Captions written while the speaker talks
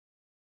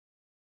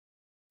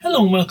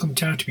Hello and welcome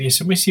to How to Be a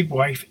Submissive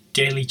Wife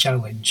Daily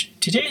Challenge.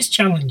 Today's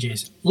challenge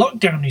is,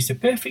 lockdown is the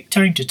perfect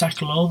time to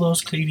tackle all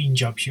those cleaning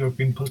jobs you have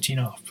been putting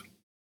off.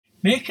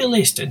 Make a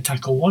list and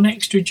tackle one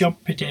extra job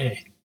per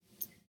day.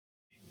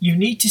 You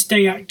need to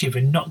stay active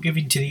and not give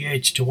in to the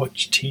urge to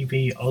watch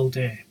TV all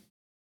day.